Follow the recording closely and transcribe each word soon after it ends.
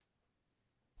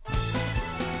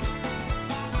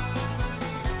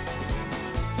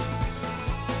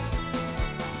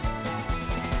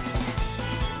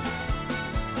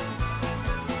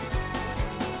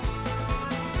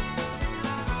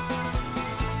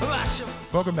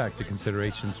Welcome back to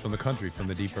Considerations from the Country from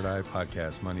the Deeper Dive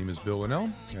podcast. My name is Bill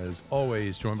Winnell. As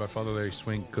always, joined by Father Larry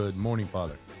Swink. Good morning,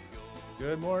 Father.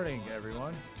 Good morning,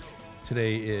 everyone.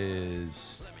 Today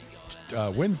is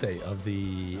Wednesday of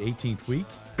the 18th week,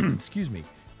 excuse me,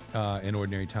 in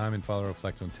Ordinary Time, and Father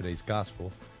reflect on today's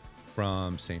Gospel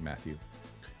from St. Matthew.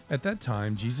 At that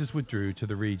time, Jesus withdrew to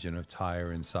the region of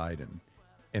Tyre and Sidon,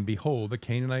 and behold, a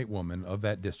Canaanite woman of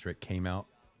that district came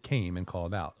and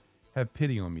called out, "Have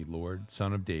pity on me, Lord,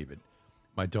 Son of David.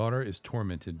 My daughter is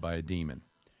tormented by a demon."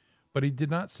 But he did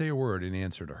not say a word in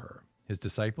answer to her. His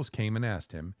disciples came and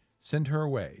asked him, "Send her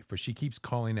away, for she keeps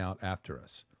calling out after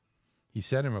us." He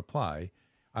said in reply,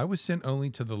 "I was sent only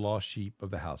to the lost sheep of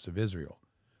the house of Israel."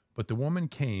 But the woman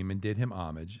came and did him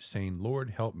homage, saying, "Lord,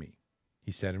 help me."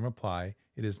 He said in reply,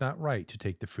 "It is not right to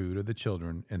take the food of the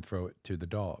children and throw it to the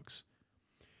dogs."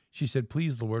 She said,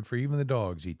 "Please, Lord, for even the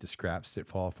dogs eat the scraps that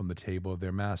fall from the table of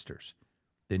their masters."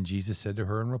 Then Jesus said to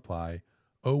her in reply,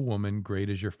 "O woman, great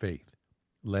is your faith.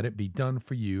 Let it be done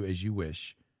for you as you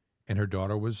wish." And her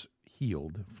daughter was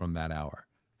healed from that hour.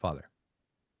 Father.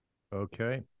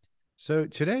 Okay. So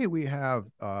today we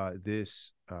have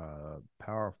this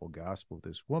powerful gospel of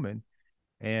this woman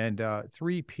and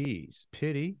three P's: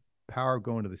 pity, power of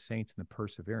going to the saints, and the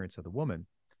perseverance of the woman.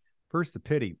 First, the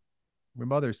pity. Her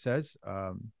mother says,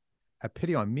 "Have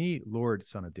pity on me, Lord,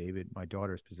 Son of David. My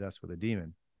daughter is possessed with a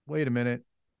demon." Wait a minute.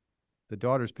 The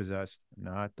daughter's possessed,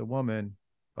 not the woman.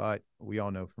 But we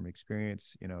all know from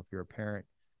experience, if you're a parent,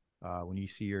 when you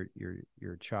see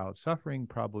your child suffering,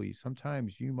 probably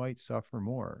sometimes you might suffer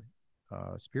more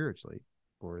spiritually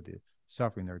for the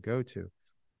suffering they go to.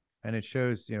 And it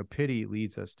shows, pity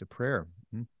leads us to prayer.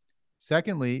 Mm-hmm.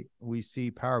 Secondly, we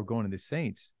see power of going to the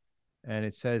saints. And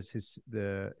it says his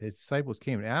disciples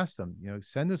came and asked him,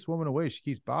 "Send this woman away. She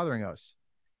keeps bothering us."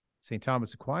 St.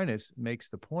 Thomas Aquinas makes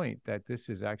the point that this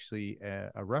is actually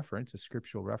a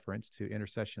scriptural reference to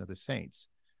intercession of the saints,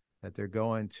 that they're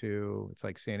going to, it's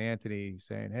like St. Anthony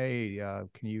saying, "Hey,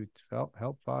 can you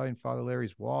help find Father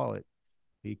Larry's wallet?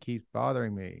 He keeps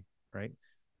bothering me," right?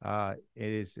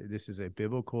 This is a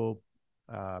biblical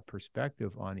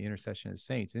perspective on the intercession of the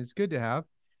saints. And it's good to have,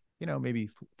 maybe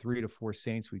 3 to 4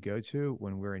 saints we go to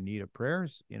when we're in need of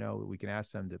prayers. We can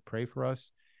ask them to pray for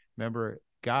us. Remember,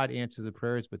 God answers the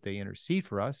prayers, but they intercede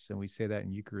for us. And we say that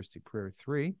in Eucharistic Prayer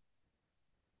 3.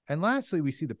 And lastly,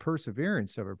 we see the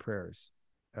perseverance of our prayers.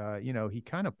 He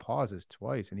kind of pauses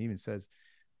twice and even says,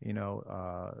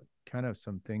 kind of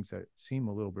some things that seem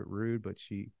a little bit rude, but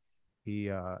he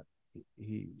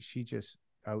says,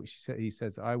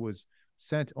 "I was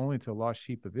sent only to the lost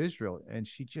sheep of Israel." And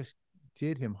she just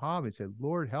did him homage and said,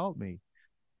 "Lord, help me."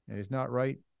 And it's not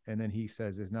right. And then he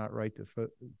says, "It's not right to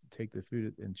take the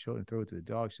food and children and throw it to the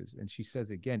dogs." And she says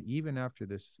again, even after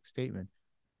this statement,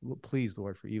 "Please,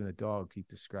 Lord, for even the dogs eat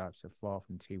the scraps that fall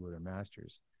from the table of their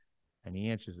masters." And he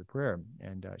answers the prayer,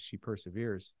 and she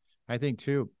perseveres. I think,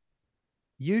 too,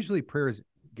 usually prayers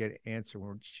get answered when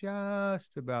we're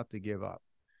just about to give up,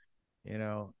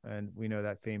 and we know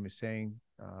that famous saying,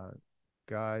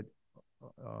 God,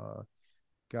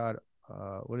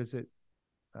 what is it?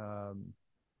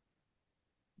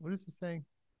 What is the saying?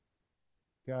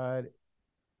 God,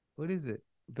 what is it?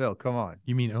 Bill, come on.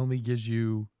 You mean only gives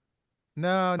you...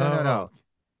 No.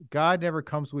 God never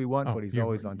comes when we want, but he's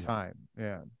always on yeah. time.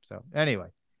 Yeah. So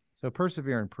anyway,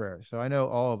 persevere in prayer. So I know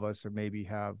all of us maybe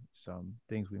have some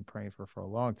things we've been praying for a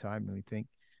long time, and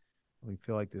we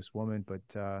feel like this woman, but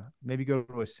maybe go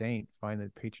to a saint, find the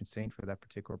patron saint for that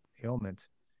particular ailment,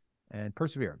 and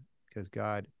persevere, because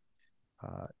God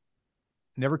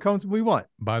never comes when we want.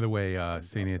 By the way,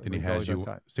 St. Anthony has you.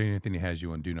 St. Anthony has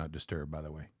you on Do Not Disturb, by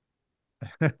the way.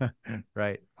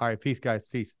 Right. All right. Peace, guys.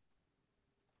 Peace.